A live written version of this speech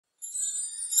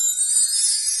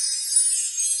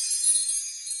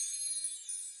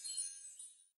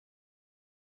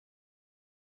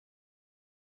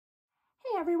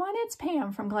everyone, it's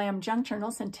Pam from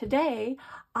GlamJunkJournals, and today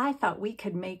I thought we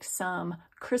could make some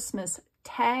Christmas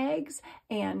tags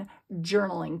and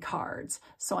journaling cards.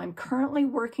 So I'm currently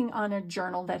working on a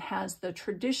journal that has the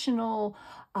traditional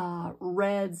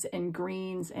reds and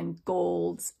greens and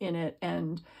golds in it,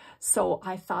 and so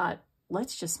I thought,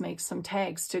 let's just make some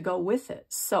tags to go with it.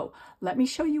 So let me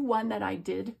show you one that I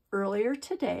did earlier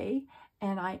today,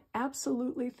 and I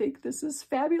absolutely think this is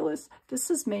fabulous.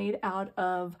 This is made out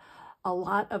of a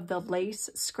lot of the lace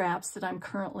scraps that I'm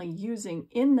currently using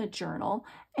in the journal,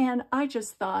 and I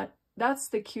just thought that's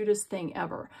the cutest thing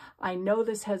ever. I know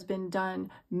this has been done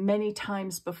many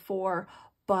times before,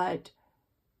 but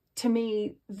to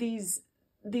me, these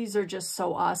are just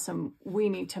so awesome. We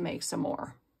need to make some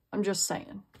more. I'm just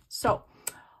saying. So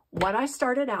what I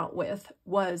started out with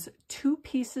was 2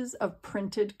 pieces of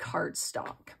printed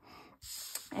cardstock.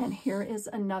 And here is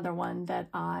another one that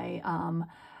I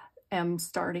am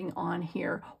starting on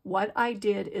here. What I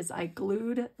did is I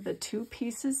glued the 2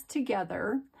 pieces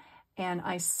together and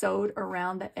I sewed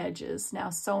around the edges. Now,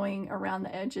 sewing around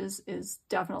the edges is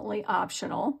definitely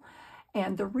optional.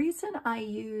 And the reason I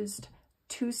used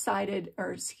 2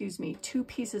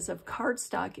 pieces of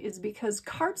cardstock is because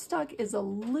cardstock is a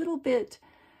little bit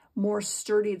more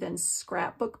sturdy than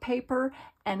scrapbook paper,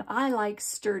 and I like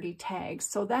sturdy tags.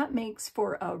 So that makes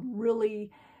for a really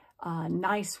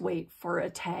nice weight for a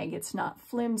tag. It's not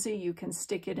flimsy. You can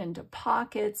stick it into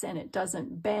pockets and it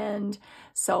doesn't bend.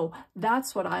 So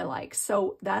that's what I like.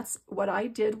 So that's what I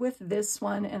did with this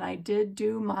one. And I did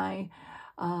do my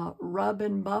rub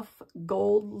and buff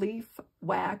gold leaf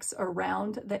wax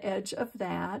around the edge of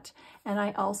that. And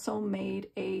I also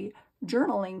made a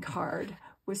journaling card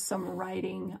with some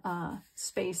writing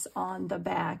space on the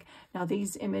back. Now,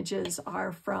 these images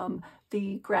are from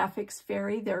the Graphics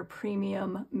Fairy, their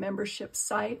premium membership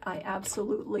site. I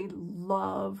absolutely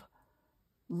love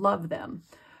them.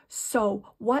 So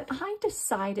what I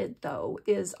decided, though,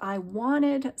 is I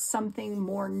wanted something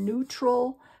more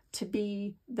neutral to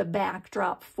be the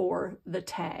backdrop for the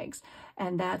tags.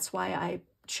 And that's why I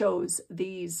chose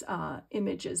these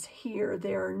images here.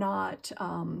 They're not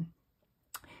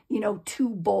you know, too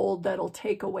bold that'll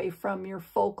take away from your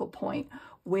focal point,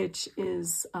 which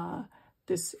is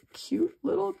this cute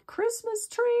little Christmas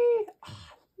tree. Oh,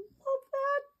 I love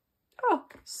that. Oh,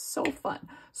 so fun.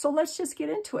 So let's just get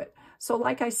into it. So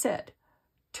like I said,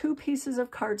 2 pieces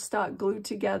of cardstock glued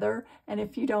together. And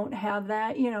if you don't have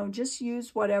that, you know, just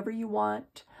use whatever you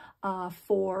want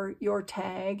for your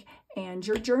tag and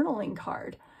your journaling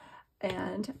card.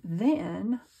 And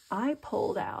then I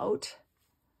pulled out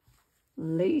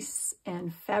lace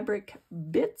and fabric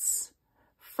bits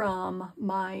from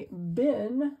my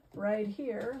bin right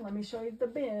here. Let me show you the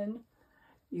bin.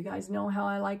 You guys know how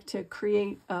I like to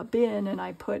create a bin, and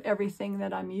I put everything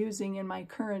that I'm using in my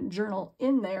current journal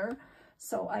in there.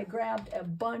 So I grabbed a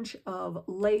bunch of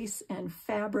lace and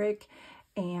fabric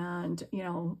and, you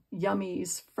know,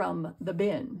 yummies from the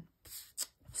bin.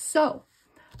 So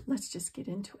let's just get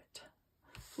into it.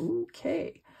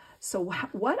 Okay. So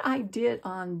what I did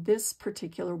on this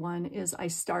particular one is I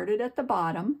started at the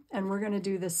bottom, and we're going to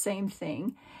do the same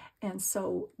thing. And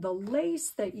so the lace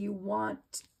that you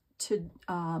want to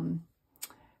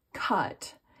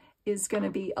cut is going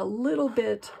to be a little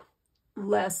bit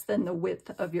less than the width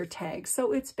of your tag.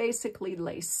 So it's basically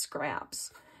lace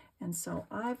scraps. And so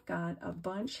I've got a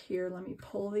bunch here. Let me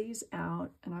pull these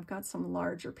out, and I've got some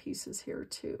larger pieces here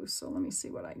too. So let me see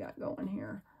what I got going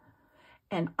here.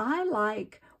 And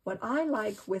what I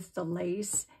like with the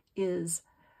lace is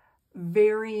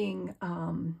varying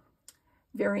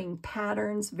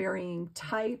patterns, varying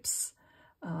types,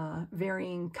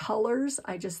 varying colors.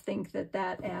 I just think that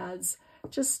that adds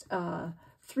just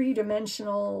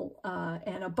 3-dimensional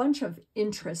and a bunch of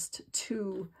interest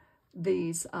to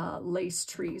these lace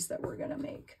trees that we're gonna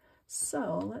make.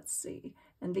 So let's see.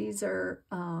 And these are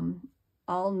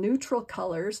all neutral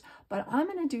colors, but I'm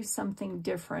gonna do something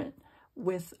different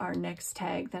with our next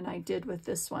tag than I did with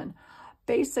this one.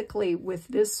 Basically, with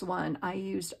this one, I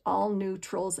used all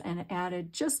neutrals and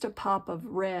added just a pop of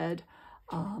red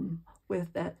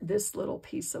with this little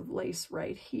piece of lace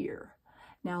right here.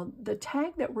 Now, the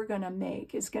tag that we're going to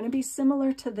make is going to be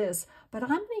similar to this, but I'm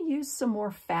going to use some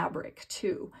more fabric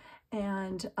too.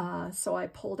 And so I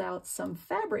pulled out some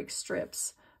fabric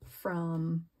strips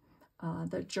from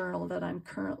the journal that I'm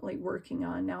currently working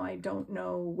on. Now, I don't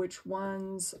know which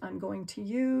ones I'm going to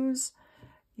use.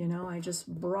 You know, I just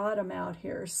brought them out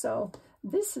here. So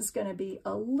this is going to be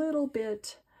a little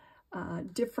bit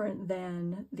different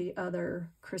than the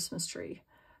other Christmas tree.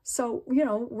 So, you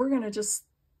know, we're going to just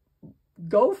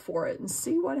go for it and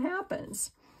see what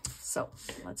happens. So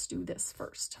let's do this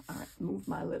first. All right, move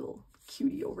my little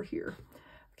cutie over here.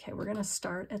 Okay, we're gonna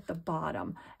start at the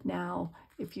bottom. Now,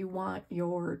 if you want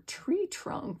your tree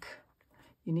trunk,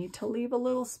 you need to leave a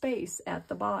little space at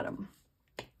the bottom.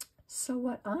 So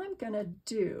what I'm gonna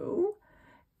do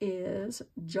is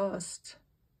just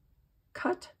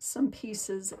cut some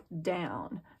pieces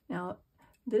down. Now,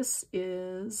 this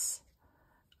is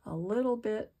a little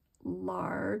bit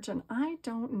large, and I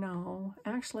don't know.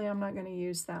 Actually, I'm not going to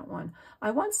use that one. I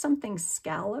want something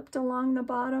scalloped along the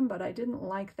bottom, but I didn't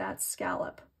like that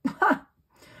scallop.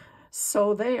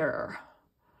 So there.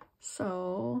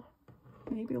 So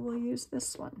maybe we'll use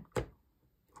this one.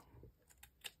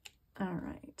 All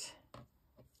right.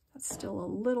 That's still a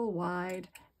little wide,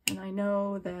 and I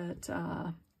know that,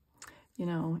 you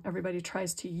know, everybody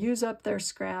tries to use up their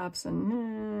scraps,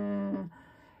 and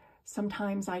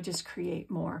sometimes I just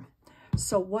create more.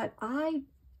 So what I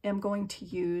am going to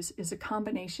use is a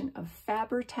combination of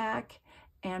Fabri-Tac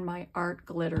and my art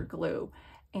glitter glue.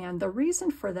 And the reason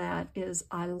for that is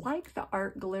I like the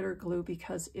art glitter glue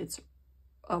because it's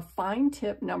a fine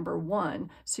tip, number one,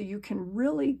 so you can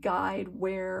really guide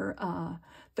where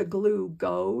the glue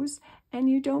goes, and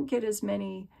you don't get as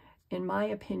many, in my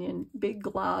opinion, big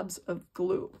globs of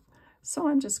glue. So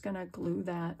I'm just gonna glue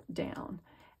that down.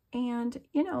 And,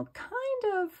 you know,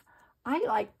 kind of, I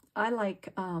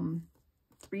like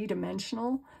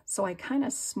three-dimensional, so I kind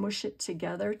of smush it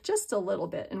together just a little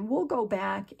bit, and we'll go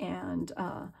back and,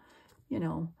 you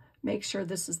know, make sure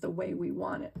this is the way we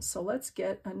want it. So let's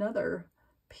get another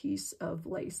piece of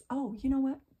lace. Oh, you know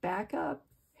what? Back up.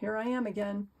 Here I am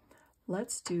again.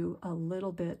 Let's do a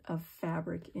little bit of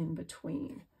fabric in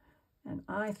between. And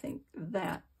I think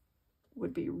that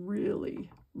would be really,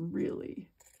 really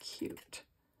cute.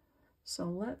 So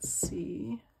let's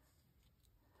see.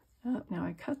 Oh, now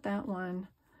I cut that one.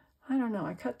 I don't know.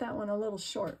 I cut that one a little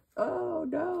short. Oh,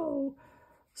 no.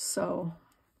 So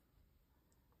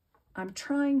I'm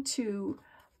trying to,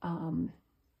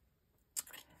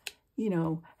 you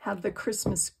know, have the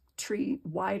Christmas tree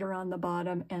wider on the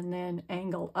bottom and then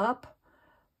angle up,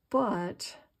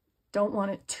 but don't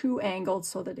want it too angled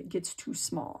so that it gets too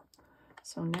small.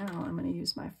 So now I'm going to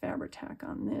use my Fabri-Tac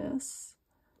on this.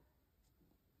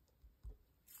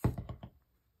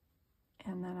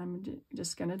 And then I'm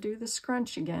just going to do the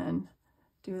scrunch again.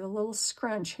 Do the little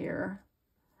scrunch here.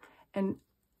 And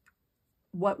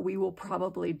what we will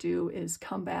probably do is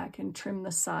come back and trim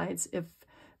the sides if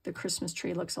the Christmas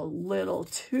tree looks a little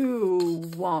too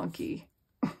wonky.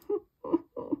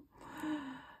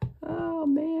 Oh,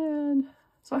 man.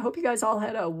 So I hope you guys all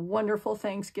had a wonderful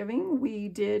Thanksgiving. We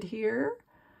did here.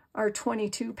 Our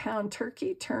 22-pound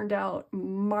turkey turned out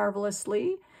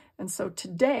marvelously. And so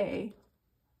today,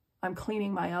 I'm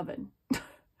cleaning my oven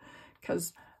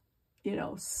because, you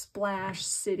know, Splash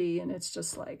City, and it's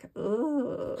just like,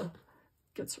 ugh,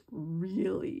 gets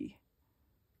really,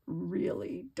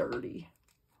 really dirty.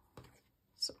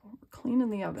 So we're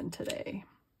cleaning the oven today.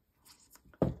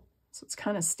 So it's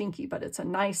kind of stinky, but it's a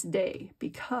nice day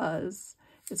because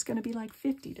it's going to be like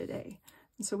 50 today.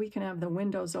 And so we can have the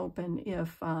windows open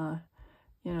if,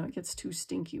 you know, it gets too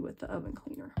stinky with the oven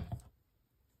cleaner.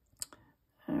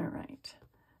 All right.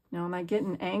 Now, am I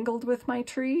getting angled with my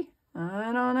tree?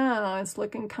 I don't know. It's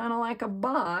looking kind of like a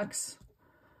box.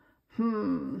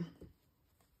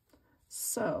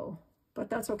 So, but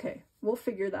that's okay. We'll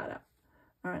figure that out.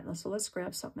 All right, so let's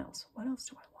grab something else. What else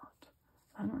do I want?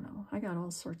 I don't know. I got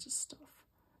all sorts of stuff.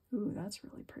 Ooh, that's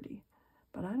really pretty.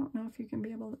 But I don't know if you can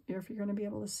be able, if you're going to be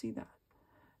able to see that.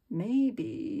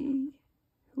 Maybe.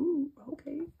 Ooh,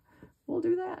 okay. We'll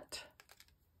do that.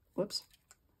 Whoops.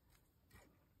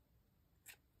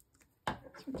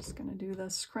 So we're just going to do the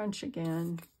scrunch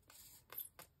again.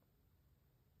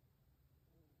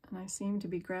 And I seem to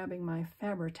be grabbing my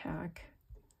Fabri-Tac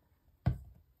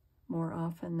more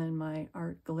often than my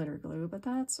art glitter glue, but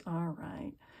that's all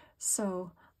right.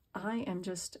 So I am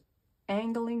just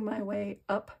angling my way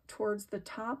up towards the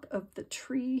top of the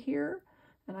tree here,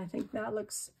 and I think that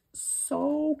looks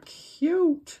so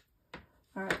cute.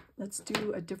 All right, let's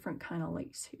do a different kind of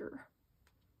lace here.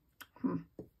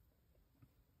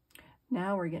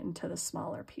 Now we're getting to the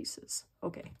smaller pieces.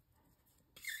 Okay.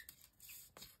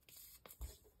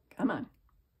 Come on.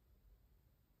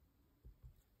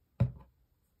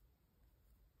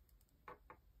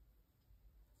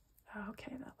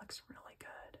 Okay, that looks really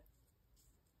good.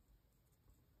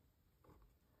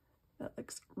 That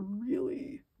looks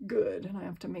really good. And I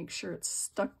have to make sure it's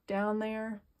stuck down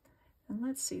there. And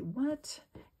let's see what,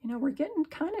 you know, we're getting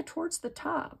kind of towards the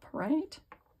top, right?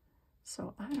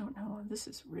 So I don't know. This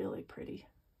is really pretty.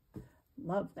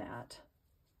 Love that.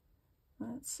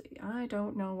 Let's see, I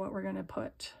don't know what we're gonna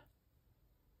put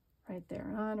right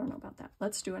there. I don't know about that.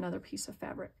 Let's do another piece of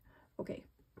fabric. Okay,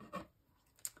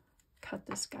 cut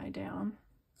this guy down.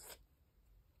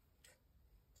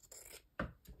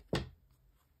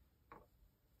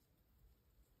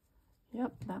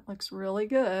 Yep, that looks really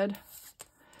good.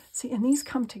 See, and these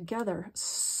come together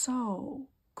so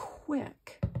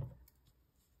quick.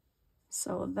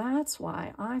 So that's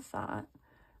why I thought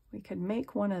we could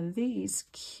make one of these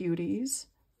cuties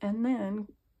and then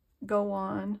go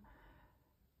on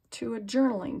to a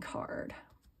journaling card.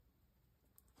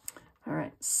 All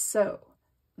right, so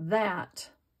that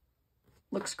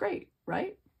looks great,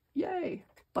 right? Yay.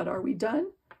 But are we done?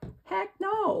 Heck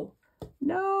no.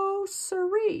 No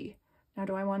siree. Now,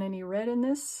 do I want any red in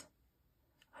this?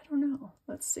 I don't know.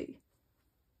 Let's see.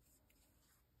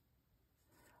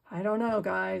 I don't know,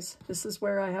 guys. This is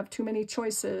where I have too many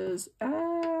choices.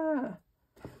 Ah.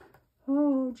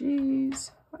 Oh,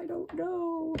 geez. I don't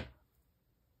know.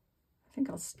 I think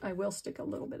I will stick a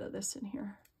little bit of this in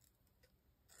here.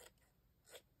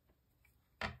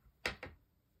 You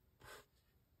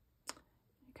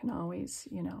can always,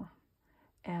 you know,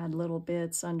 add little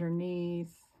bits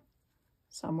underneath.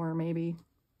 Somewhere maybe.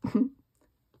 I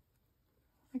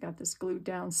got this glued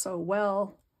down so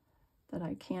well that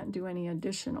I can't do any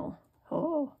additional.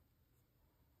 Oh,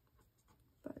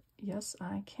 but yes,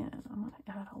 I can. I'm going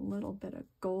to add a little bit of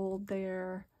gold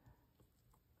there.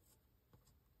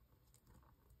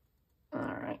 All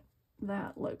right,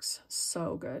 that looks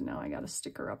so good. Now I got a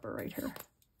sticker upper right here.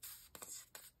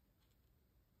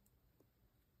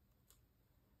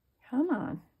 Come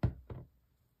on.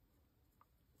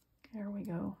 There we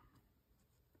go.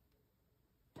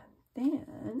 And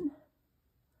then,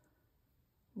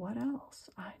 what else?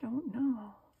 I don't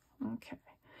know. Okay.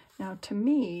 Now, to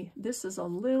me, this is a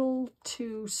little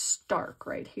too stark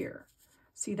right here.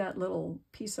 See that little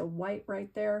piece of white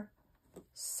right there?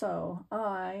 So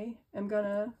I am I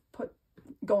gotta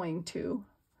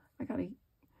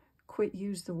quit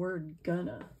use the word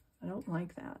gonna. I don't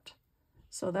like that.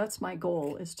 So that's my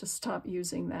goal, is to stop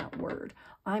using that word.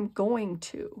 I'm going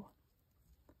to.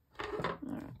 All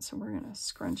right, so we're going to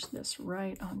scrunch this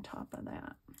right on top of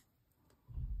that.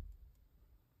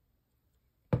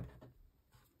 And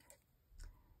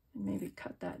maybe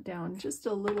cut that down just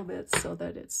a little bit so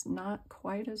that it's not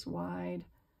quite as wide.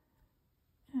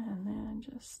 And then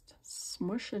just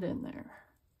smush it in there.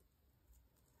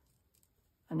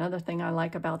 Another thing I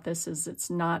like about this is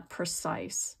it's not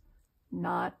precise.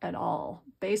 Not at all.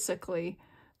 Basically,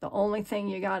 the only thing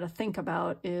you got to think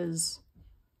about is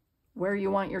where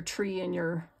you want your tree on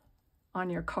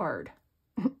your card,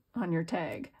 on your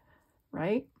tag,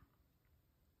 right?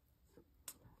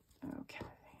 Okay.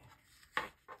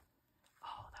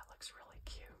 Oh, that looks really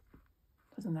cute.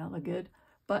 Doesn't that look good?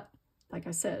 But like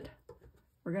I said,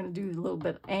 we're going to do a little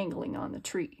bit of angling on the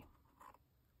tree.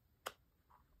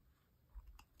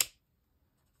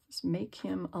 Just make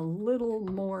him a little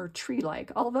more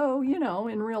tree-like. Although, you know,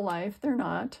 in real life, they're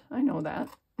not. I know that.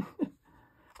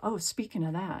 Oh, speaking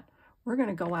of that, we're going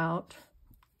to go out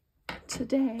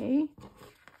today,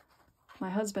 my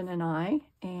husband and I,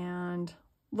 and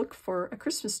look for a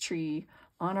Christmas tree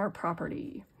on our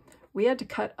property. We had to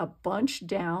cut a bunch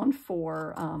down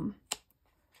for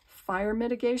fire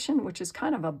mitigation, which is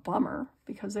kind of a bummer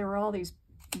because there were all these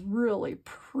really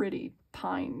pretty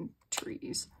pine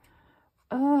trees.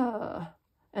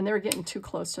 And they were getting too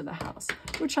close to the house,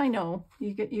 which I know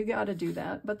you got to do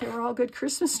that, but they were all good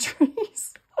Christmas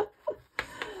trees.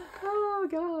 Oh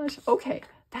gosh. Okay,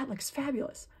 that looks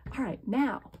fabulous. All right,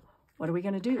 now what are we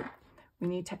going to do? We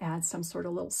need to add some sort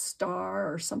of little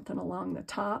star or something along the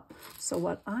top. So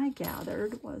what I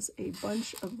gathered was a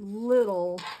bunch of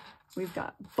little, we've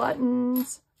got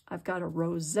buttons, I've got a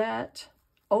rosette.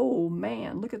 Oh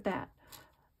man, look at that.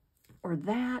 Or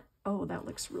that. Oh, that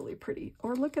looks really pretty.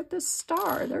 Or look at this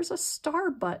star. There's a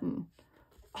star button.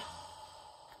 Oh,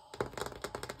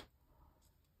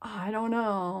 I don't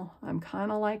know. I'm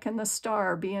kind of liking the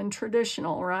star being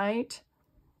traditional, right?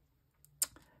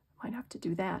 Might have to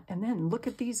do that. And then look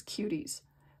at these cuties.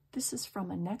 This is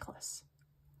from a necklace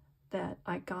that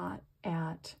I got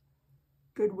at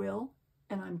Goodwill,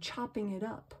 and I'm chopping it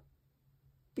up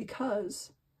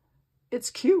because it's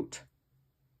cute.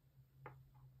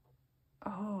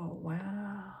 Oh,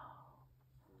 wow.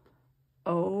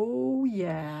 Oh,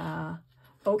 yeah.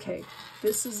 Okay,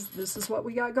 this is what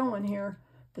we got going here.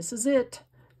 This is it.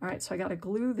 All right, so I got to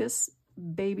glue this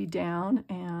baby down,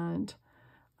 and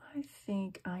I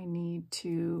think I need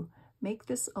to make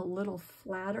this a little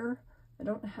flatter. I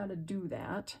don't know how to do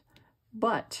that,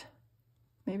 but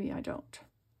maybe I don't.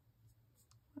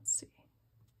 Let's see.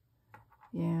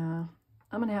 Yeah,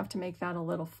 I'm going to have to make that a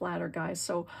little flatter, guys.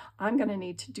 So I'm going to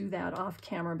need to do that off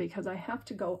camera because I have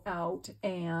to go out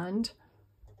and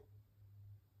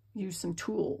use some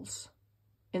tools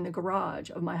in the garage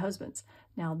of my husband's.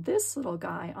 Now this little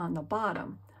guy on the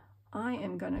bottom, I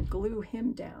am going to glue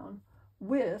him down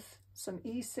with some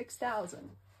E6000,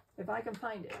 if I can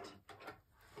find it,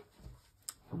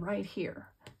 right here.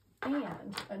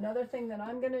 And another thing that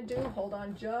I'm going to do, hold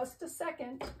on just a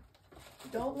second,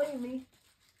 don't leave me.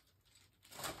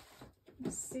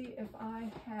 Let's see if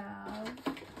I have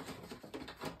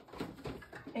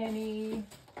any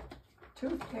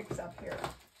toothpicks up here.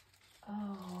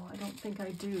 Oh, I don't think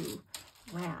I do.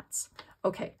 Rats.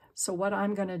 Okay, so what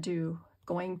I'm going to do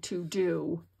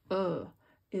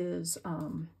is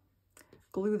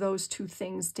glue those two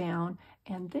things down,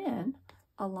 and then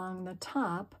along the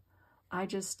top, I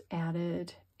just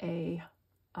added an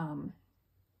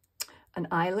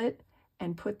eyelet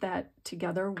and put that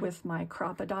together with my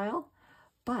crocodile.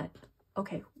 But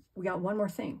okay, we got one more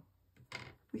thing.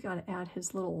 We got to add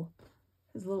his little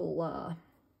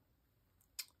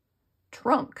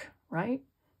trunk, right?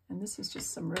 And this is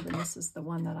just some ribbon. This is the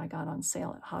one that I got on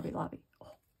sale at Hobby Lobby.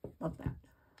 Oh, love that.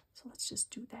 So let's just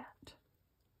do that.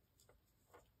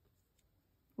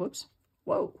 Whoops.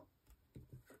 Whoa.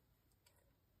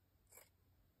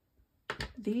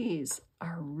 These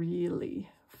are really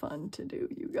fun to do,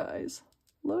 you guys.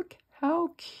 Look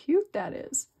how cute that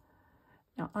is.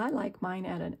 Now, I like mine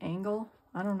at an angle.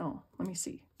 I don't know. Let me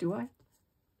see. Do I?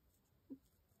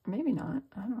 Maybe not.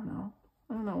 I don't know.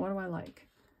 I don't know. What do I like?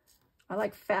 I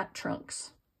like fat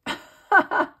trunks.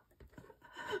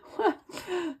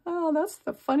 Oh, that's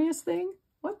the funniest thing.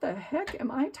 What the heck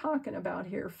am I talking about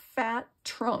here? Fat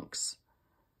trunks.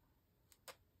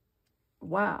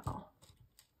 Wow.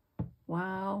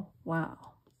 Wow,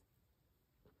 wow.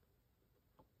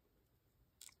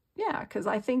 Yeah, because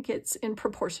I think it's in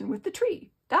proportion with the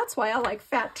tree. That's why I like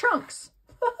fat trunks.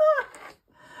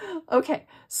 Okay,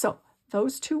 so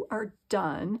those two are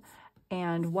done.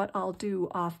 And what I'll do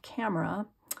off camera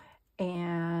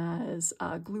is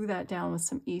glue that down with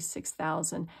some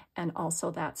E6000 and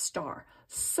also that star.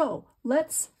 So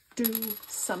let's do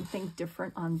something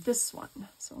different on this one.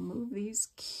 So move these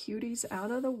cuties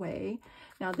out of the way.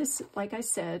 Now this, like I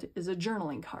said, is a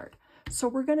journaling card. So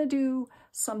we're going to do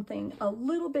something a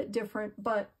little bit different,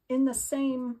 but in the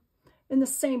same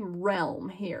realm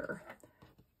here.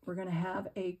 We're going to have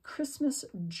a Christmas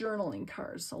journaling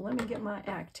card. So let me get my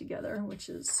act together, which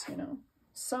is, you know,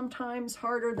 sometimes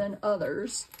harder than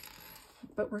others,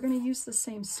 but we're going to use the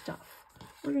same stuff.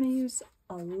 We're going to use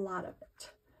a lot of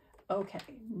it. Okay,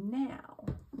 now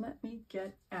let me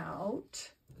get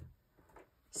out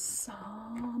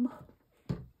some,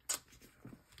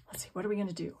 let's see, what are we going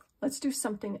to do? Let's do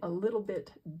something a little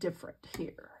bit different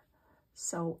here.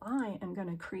 So I am going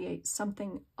to create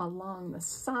something along the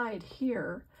side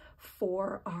here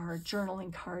for our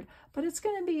journaling card, but it's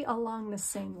going to be along the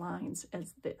same lines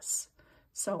as this.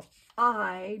 So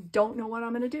I don't know what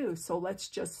I'm going to do, so let's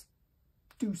just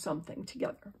do something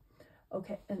together.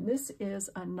 Okay, and this is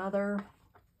another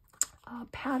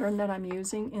pattern that I'm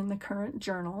using in the current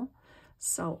journal.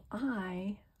 So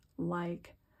I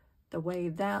like the way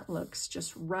that looks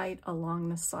just right along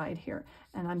the side here.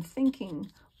 And I'm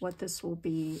thinking what this will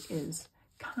be is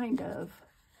kind of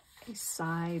a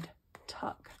side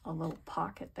tuck, a little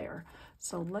pocket there.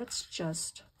 So let's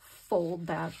just fold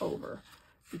that over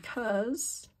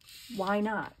because why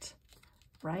not,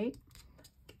 right?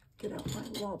 Get out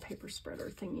my wallpaper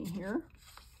spreader thingy here.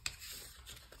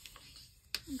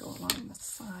 Go along the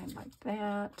side like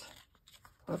that.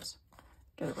 Whoops.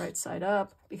 Get it right side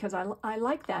up because I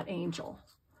like that angel.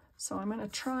 So I'm going to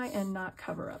try and not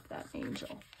cover up that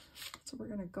angel. So we're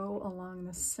going to go along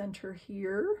the center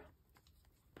here.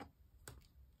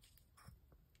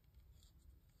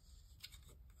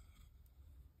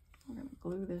 We're going to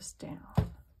glue this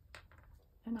down.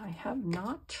 And I have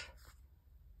not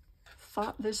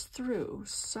thought this through,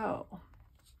 so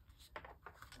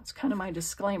that's kind of my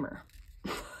disclaimer.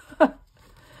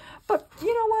 But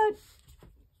you know what?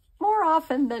 More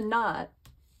often than not,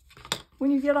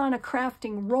 when you get on a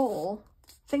crafting roll,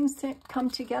 things come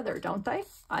together, don't they?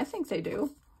 I think they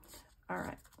do. All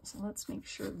right, so let's make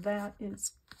sure that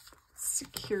is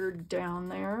secured down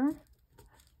there.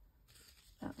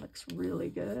 That looks really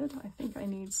good. I think I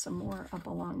need some more up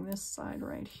along this side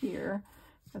right here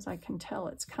because I can tell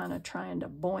it's kind of trying to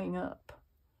boing up.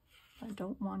 I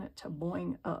don't want it to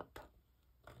boing up.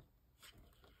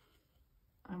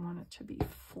 I want it to be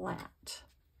flat,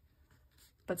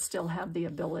 but still have the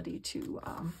ability to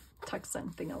tuck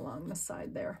something along the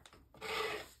side there.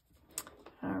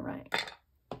 All right.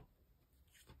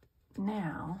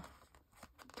 now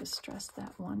distress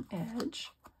that one edge.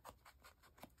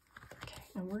 Okay,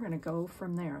 and we're going to go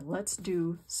from there. Let's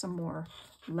do some more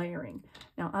layering.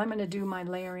 Now I'm going to do my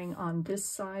layering on this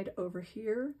side over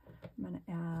here. I'm going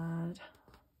to add,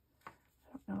 I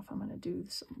don't know if I'm going to do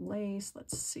some lace.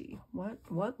 Let's see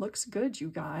what looks good, you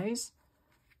guys.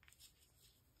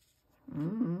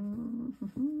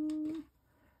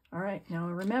 All right, now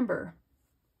remember,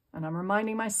 and I'm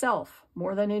reminding myself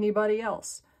more than anybody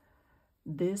else,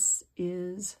 this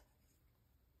is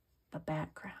the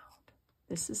background.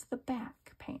 This is the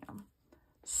back, Pam.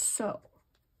 So,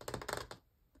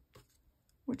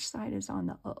 which side is on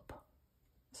the up?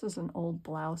 This is an old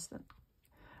blouse that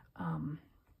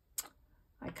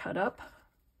I cut up.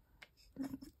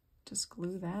 Just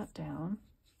glue that down.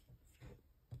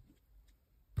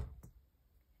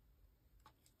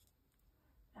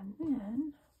 And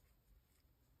then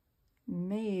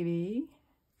maybe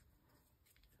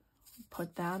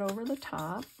put that over the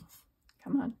top.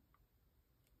 Come on.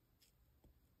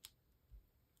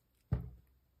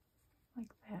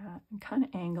 Like that. And kind of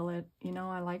angle it. You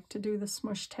know, I like to do the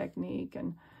smush technique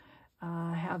and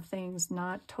have things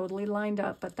not totally lined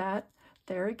up, but that,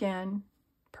 there again,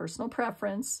 personal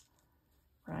preference,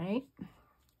 right?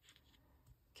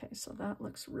 Okay, so that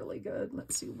looks really good.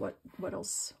 Let's see what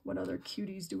else, what other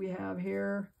cuties do we have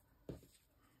here?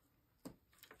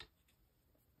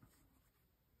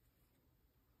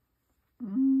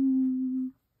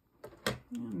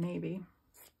 Maybe.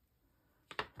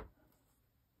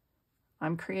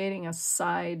 I'm creating a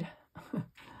side,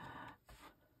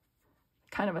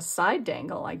 kind of a side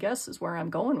dangle, I guess, is where I'm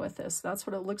going with this. That's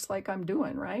what it looks like I'm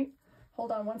doing, right?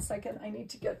 Hold on one second. I need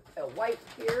to get a wipe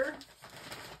here.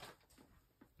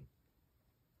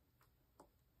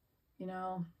 You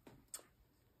know,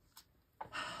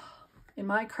 in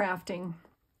my crafting,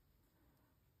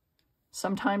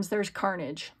 sometimes there's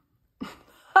carnage.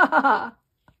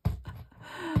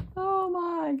 Oh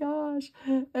my gosh.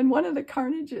 And one of the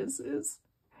carnages,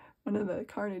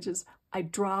 I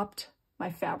dropped my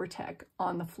Fabri-Tac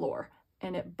on the floor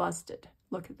and it busted.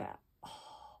 Look at that.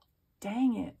 Oh,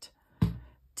 dang it.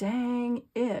 Dang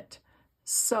it.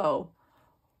 So,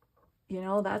 you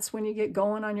know, that's when you get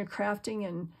going on your crafting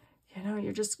and, you know,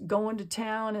 you're just going to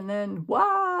town and then,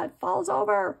 what? It falls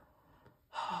over.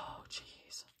 Oh,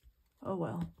 geez. Oh,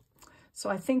 well. So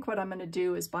I think what I'm going to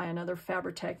do is buy another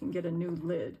Fabri-Tac and get a new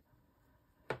lid,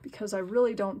 because I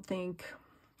really don't think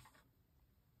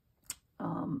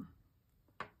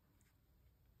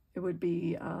it would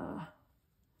be, I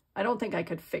don't think I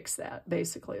could fix that,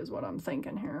 basically, is what I'm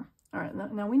thinking here. All right,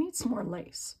 now we need some more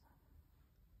lace.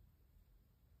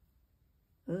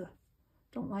 Ugh,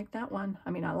 don't like that one. I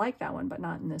mean, I like that one, but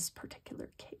not in this particular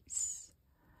case.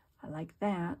 I like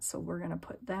that, so we're going to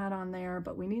put that on there,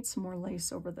 but we need some more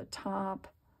lace over the top.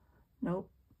 Nope.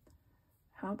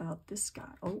 How about this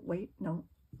guy? Oh, wait, no.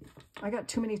 I got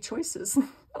too many choices.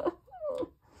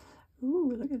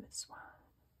 Ooh, look at this one.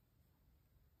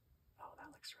 Oh,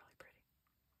 that looks really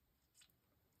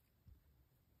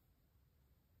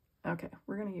pretty. Okay,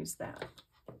 we're going to use that.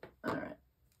 All right.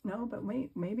 No, but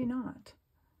wait, maybe not.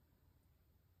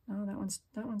 No, that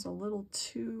one's a little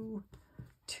too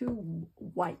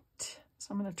white.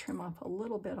 So I'm going to trim off a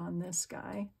little bit on this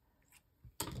guy.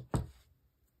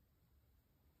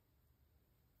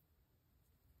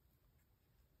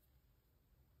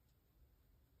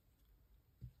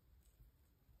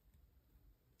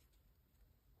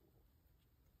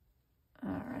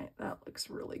 All right, that looks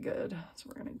really good. So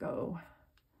we're going to go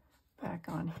back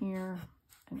on here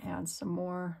and add some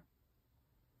more.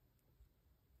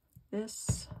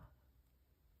 This.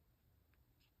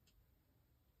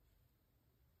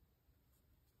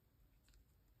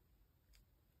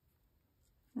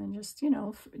 And just, you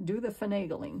know, do the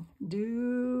finagling.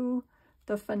 Do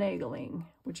the finagling,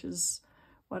 which is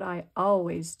what I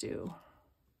always do,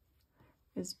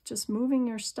 is just moving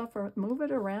your stuff, or move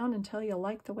it around until you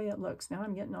like the way it looks. Now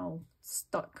I'm getting all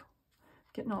stuck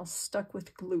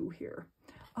with glue here.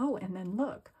 Oh, and then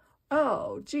look.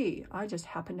 Oh, gee, I just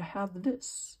happen to have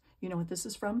this. You know what this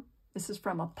is from? This is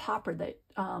from a popper that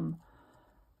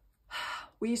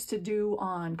we used to do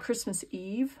on Christmas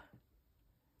Eve.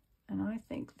 And I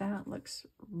think that looks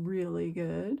really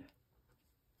good.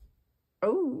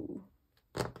 Oh,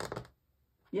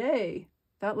 yay.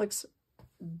 That looks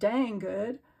dang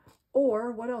good.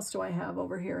 Or what else do I have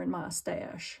over here in my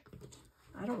stash?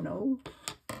 I don't know.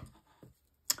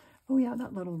 Oh yeah,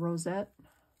 that little rosette.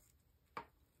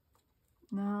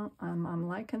 No, I'm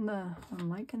liking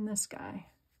this guy.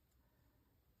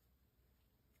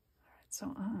 All right,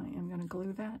 so I am going to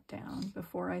glue that down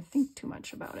before I think too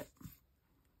much about it.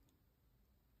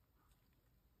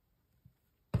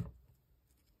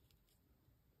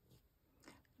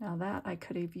 Now that I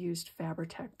could have used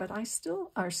Fabri-Tac, but I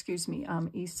still, or excuse me,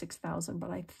 E6000,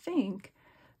 but I think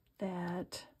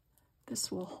that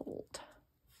this will hold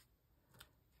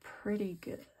pretty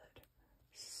good.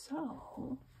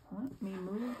 So let me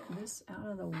move this out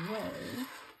of the way.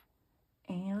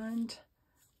 And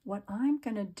what I'm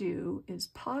gonna do is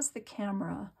pause the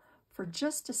camera for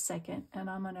just a second, and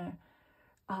I'm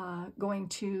going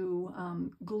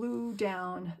to glue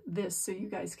down this so you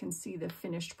guys can see the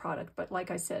finished product. But like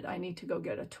I said, I need to go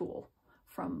get a tool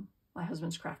from my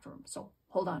husband's craft room. So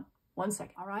hold on 1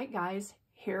 second. All right, guys,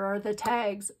 here are the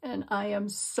tags, and I am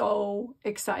so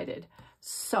excited.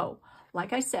 So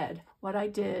like I said, what I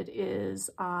did is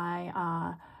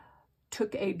I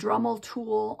took a Dremel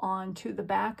tool onto the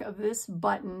back of this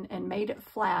button and made it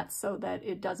flat so that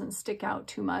it doesn't stick out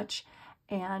too much.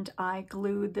 And I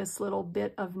glued this little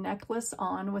bit of necklace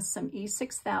on with some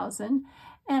E6000,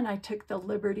 and I took the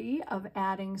liberty of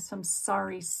adding some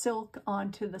sari silk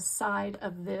onto the side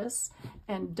of this.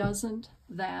 And doesn't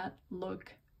that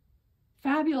look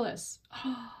fabulous?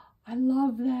 Oh, I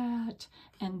love that.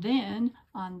 And then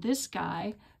on this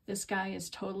guy is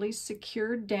totally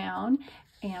secured down.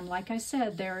 And like I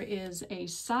said, there is a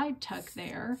side tuck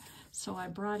there. So I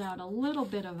brought out a little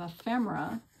bit of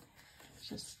ephemera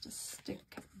just to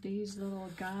stick these little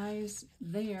guys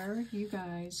there. You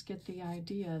guys get the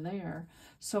idea there.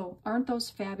 So aren't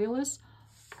those fabulous?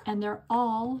 And they're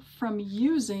all from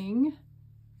using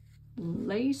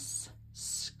lace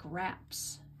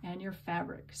scraps and your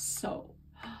fabric. So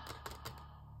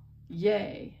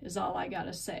yay is all I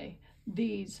gotta say.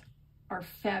 These are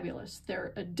fabulous.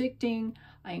 They're addicting.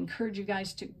 I encourage you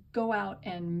guys to go out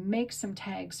and make some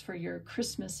tags for your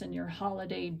Christmas and your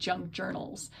holiday junk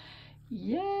journals.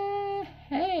 Yay!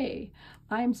 Hey,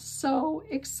 I'm so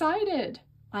excited.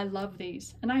 I love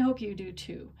these, and I hope you do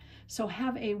too. So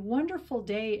have a wonderful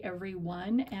day,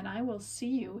 everyone, and I will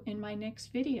see you in my next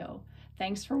video.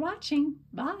 Thanks for watching.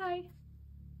 Bye.